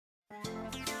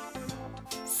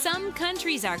Some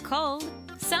countries are cold,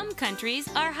 some countries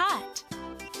are hot.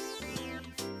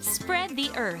 Spread the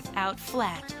earth out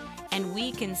flat, and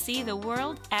we can see the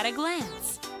world at a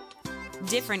glance.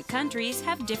 Different countries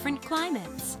have different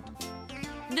climates.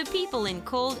 The people in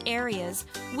cold areas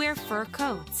wear fur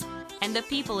coats, and the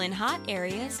people in hot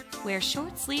areas wear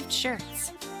short-sleeved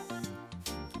shirts.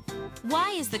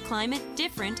 Why is the climate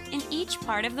different in each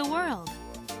part of the world?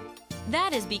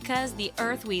 That is because the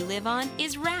earth we live on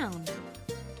is round.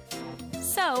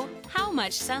 So, how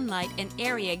much sunlight an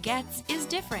area gets is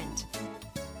different.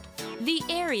 The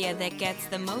area that gets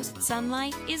the most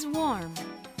sunlight is warm,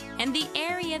 and the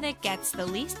area that gets the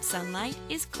least sunlight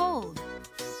is cold.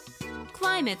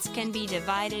 Climates can be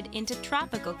divided into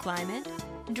tropical climate,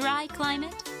 dry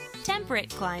climate, temperate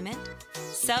climate,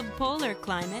 subpolar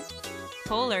climate,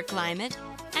 polar climate,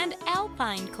 and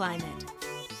alpine climate.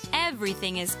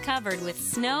 Everything is covered with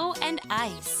snow and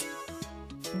ice.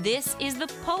 This is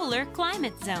the polar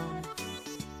climate zone.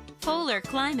 Polar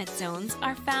climate zones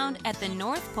are found at the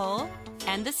North Pole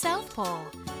and the South Pole,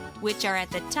 which are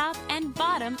at the top and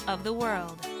bottom of the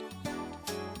world.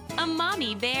 A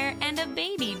mommy bear and a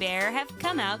baby bear have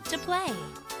come out to play.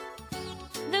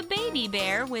 The baby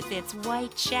bear with its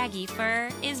white shaggy fur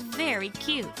is very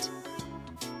cute.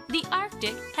 The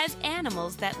Arctic has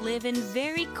animals that live in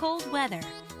very cold weather,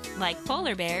 like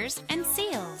polar bears and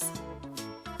seals.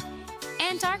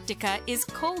 Antarctica is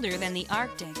colder than the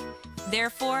Arctic,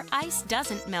 therefore ice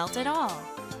doesn't melt at all.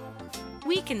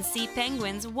 We can see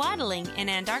penguins waddling in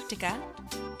Antarctica.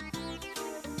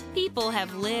 People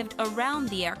have lived around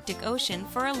the Arctic Ocean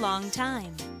for a long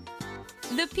time.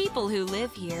 The people who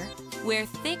live here wear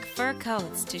thick fur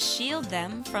coats to shield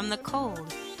them from the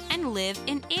cold and live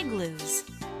in igloos.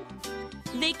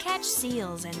 They catch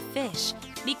seals and fish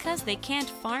because they can't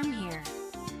farm here.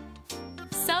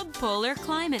 Subpolar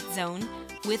climate zone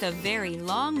with a very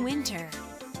long winter.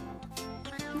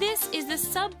 This is the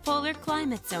subpolar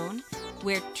climate zone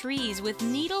where trees with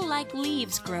needle-like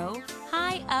leaves grow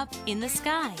high up in the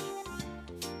sky.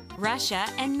 Russia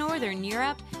and Northern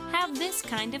Europe have this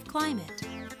kind of climate.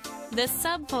 The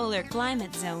subpolar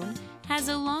climate zone has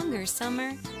a longer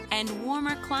summer and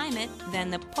warmer climate than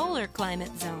the polar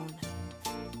climate zone.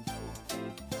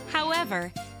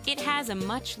 However, it has a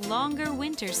much longer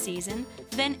winter season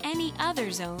than any other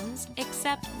zones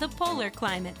except the polar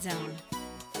climate zone.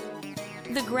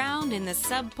 The ground in the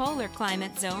subpolar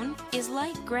climate zone is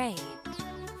light gray.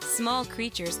 Small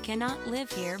creatures cannot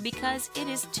live here because it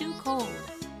is too cold.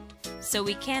 So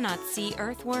we cannot see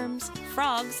earthworms,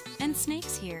 frogs, and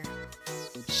snakes here.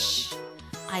 Shh!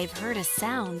 I've heard a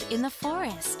sound in the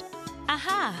forest.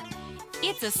 Aha!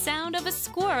 It's a sound of a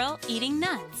squirrel eating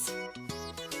nuts.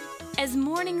 As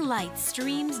morning light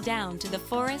streams down to the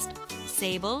forest,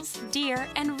 sables, deer,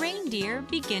 and reindeer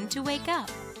begin to wake up.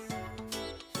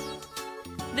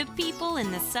 The people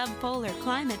in the subpolar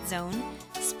climate zone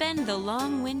spend the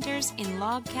long winters in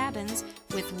log cabins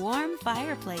with warm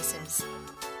fireplaces.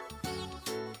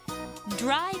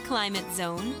 Dry climate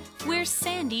zone where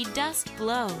sandy dust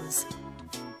blows.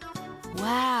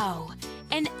 Wow!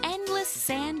 An endless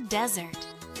sand desert.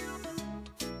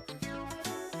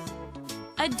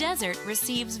 A desert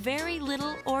receives very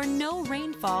little or no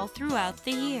rainfall throughout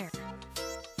the year.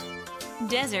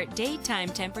 Desert daytime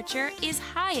temperature is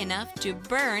high enough to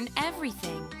burn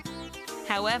everything.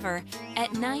 However,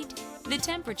 at night, the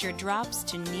temperature drops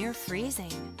to near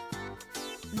freezing.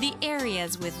 The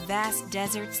areas with vast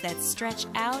deserts that stretch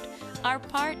out are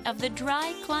part of the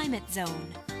dry climate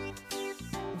zone.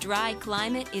 Dry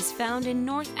climate is found in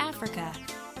North Africa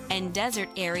and desert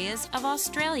areas of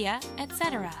Australia,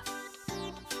 etc.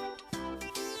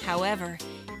 However,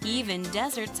 even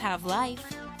deserts have life.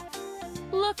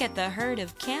 Look at the herd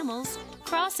of camels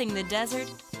crossing the desert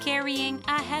carrying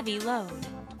a heavy load.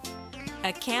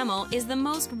 A camel is the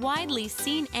most widely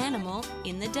seen animal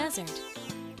in the desert.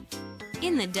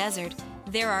 In the desert,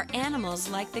 there are animals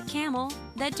like the camel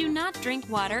that do not drink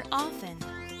water often.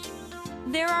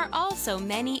 There are also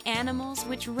many animals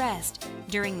which rest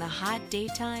during the hot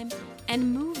daytime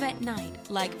and move at night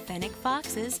like fennec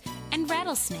foxes and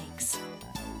rattlesnakes.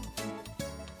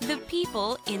 The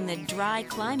people in the dry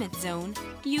climate zone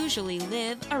usually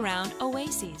live around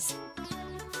oases.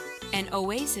 An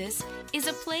oasis is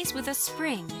a place with a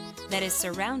spring that is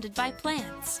surrounded by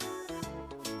plants.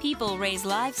 People raise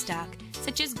livestock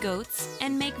such as goats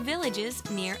and make villages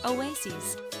near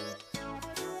oases.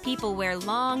 People wear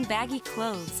long baggy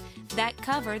clothes that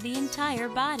cover the entire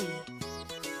body.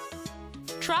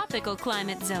 Tropical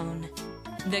climate zone,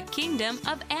 the kingdom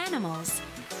of animals.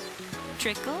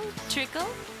 Trickle, trickle.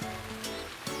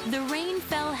 The rain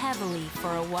fell heavily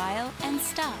for a while and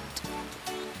stopped.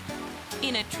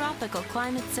 In a tropical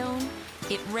climate zone,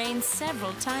 it rains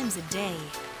several times a day,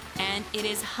 and it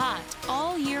is hot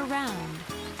all year round.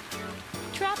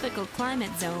 Tropical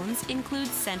climate zones include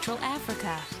Central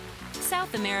Africa,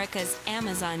 South America's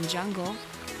Amazon jungle,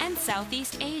 and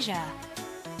Southeast Asia.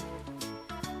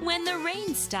 When the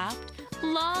rain stopped,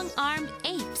 long-armed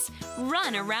apes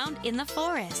run around in the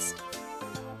forest.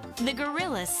 The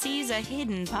gorilla sees a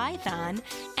hidden python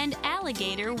and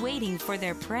alligator waiting for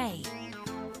their prey.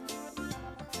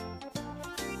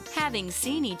 Having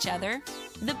seen each other,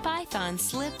 the python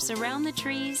slips around the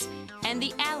trees and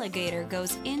the alligator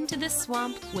goes into the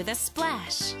swamp with a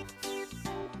splash.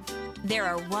 There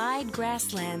are wide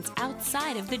grasslands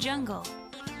outside of the jungle.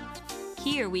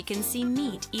 Here we can see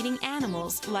meat-eating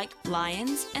animals like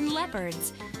lions and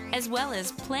leopards, as well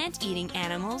as plant-eating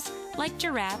animals like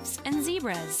giraffes and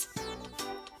zebras.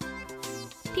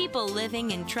 People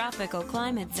living in tropical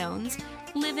climate zones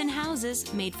live in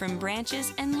houses made from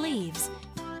branches and leaves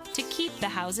to keep the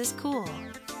houses cool.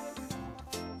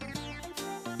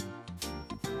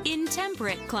 In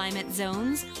temperate climate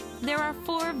zones, there are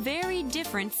 4 very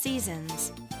different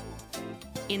seasons.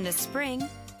 In the spring,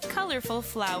 colorful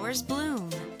flowers bloom.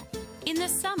 In the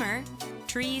summer,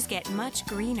 trees get much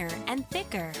greener and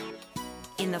thicker.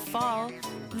 In the fall,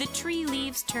 the tree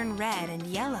leaves turn red and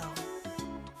yellow.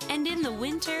 And in the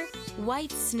winter,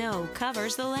 white snow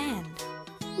covers the land.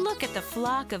 Look at the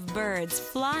flock of birds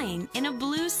flying in a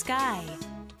blue sky.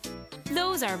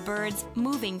 Those are birds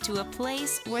moving to a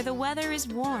place where the weather is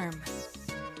warm.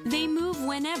 They move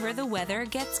whenever the weather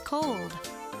gets cold.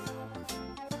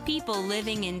 People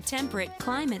living in temperate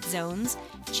climate zones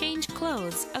change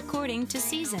clothes according to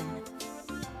season.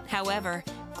 However,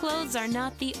 clothes are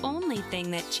not the only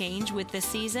thing that change with the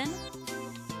season.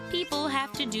 People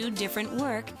have to do different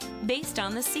work based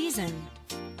on the season.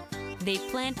 They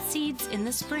plant seeds in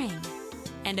the spring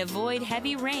and avoid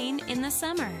heavy rain in the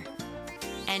summer.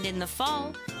 And in the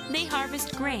fall, they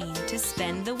harvest grain to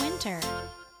spend the winter.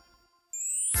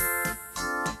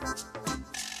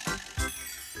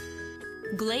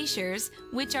 Glaciers,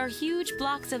 which are huge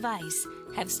blocks of ice,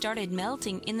 have started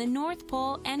melting in the North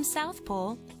Pole and South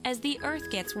Pole as the Earth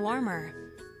gets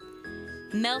warmer.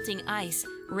 Melting ice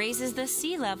raises the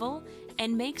sea level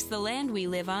and makes the land we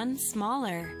live on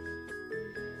smaller.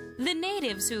 The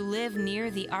natives who live near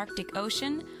the Arctic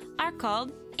Ocean are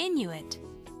called Inuit.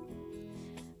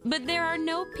 But there are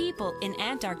no people in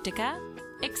Antarctica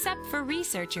except for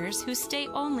researchers who stay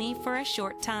only for a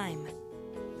short time.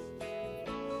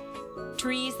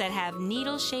 Trees that have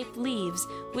needle-shaped leaves,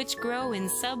 which grow in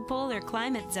subpolar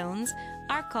climate zones,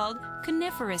 are called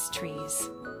coniferous trees.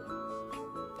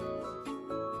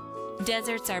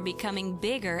 Deserts are becoming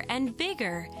bigger and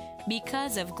bigger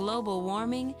because of global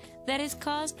warming that is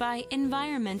caused by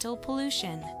environmental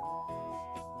pollution.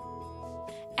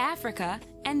 Africa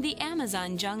and the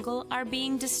Amazon jungle are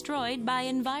being destroyed by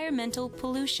environmental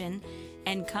pollution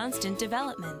and constant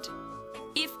development.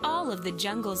 If all of the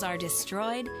jungles are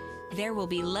destroyed, there will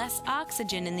be less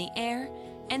oxygen in the air,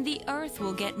 and the Earth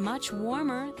will get much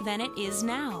warmer than it is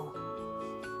now.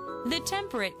 The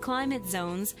temperate climate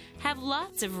zones have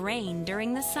lots of rain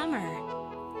during the summer.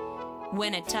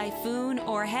 When a typhoon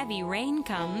or heavy rain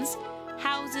comes,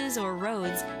 houses or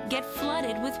roads get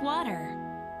flooded with water.